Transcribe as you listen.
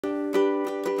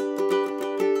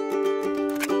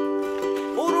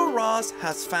Ross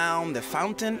has found the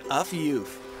fountain of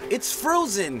youth. It's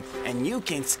frozen and you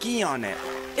can ski on it.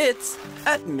 It's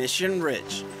at Mission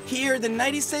Ridge. Here, the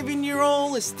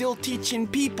 97-year-old is still teaching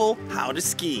people how to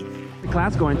ski. The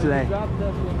class going today?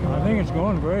 I think it's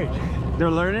going great. They're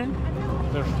learning?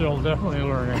 They're still definitely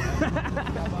learning.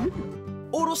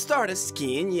 Otto started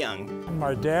skiing young.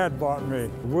 My dad bought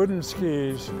me wooden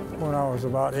skis when I was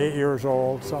about 8 years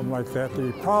old, something like that.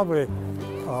 He probably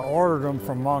ordered them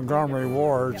from Montgomery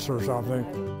Ward's or something.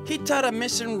 He taught at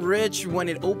Mission Ridge when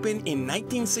it opened in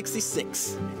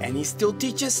 1966, and he still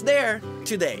teaches there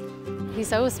today. He's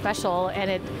so special,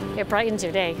 and it brightens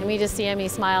your day. I mean, you just see him, he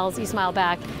smiles, you smile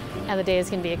back, and the day is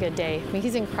going to be a good day. I mean,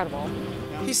 he's incredible.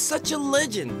 He's such a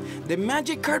legend. The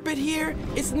magic carpet here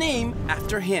is named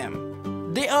after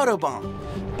him, the Ottobahn.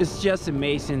 It's just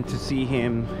amazing to see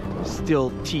him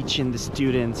still teaching the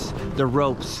students the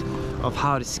ropes of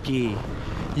how to ski.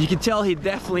 You can tell he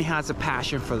definitely has a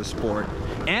passion for the sport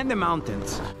and the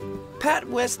mountains. Pat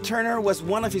West Turner was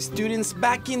one of his students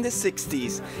back in the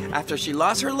 60s after she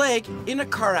lost her leg in a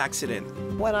car accident.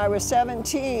 When I was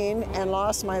 17 and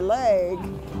lost my leg,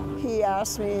 he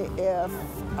asked me if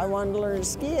I wanted to learn to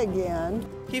ski again.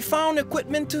 He found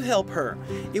equipment to help her.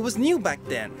 It was new back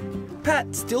then.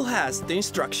 Pat still has the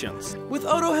instructions. With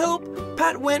Otto help,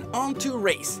 Pat went on to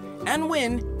race and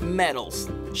win medals.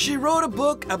 She wrote a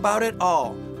book about it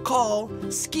all,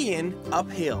 called Skiing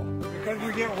Uphill. Because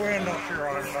we get wind up here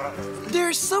on top.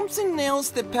 There's something else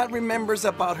that Pat remembers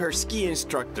about her ski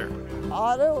instructor.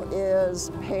 Otto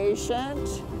is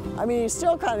patient. I mean, he's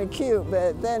still kind of cute,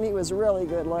 but then he was really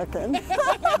good looking.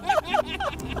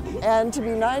 And to be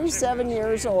 97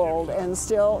 years old and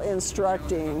still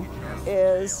instructing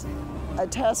is a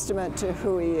testament to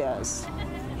who he is.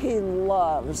 He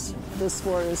loves the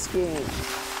sport of skiing.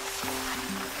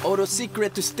 Otto's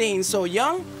secret to staying so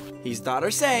young, his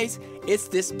daughter says, it's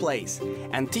this place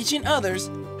and teaching others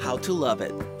how to love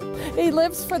it. He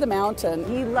lives for the mountain.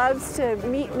 He loves to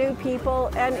meet new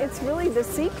people, and it's really the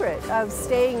secret of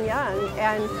staying young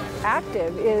and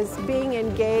active is being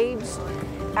engaged,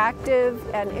 active,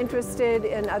 and interested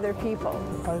in other people.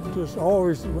 I just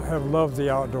always have loved the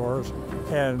outdoors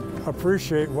and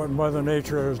appreciate what Mother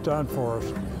Nature has done for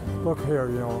us. Look here,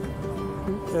 you know,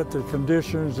 at the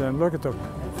conditions and look at the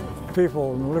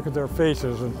people and look at their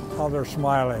faces and how they're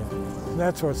smiling.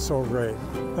 That's what's so great.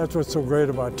 That's what's so great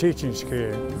about teaching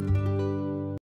skiing.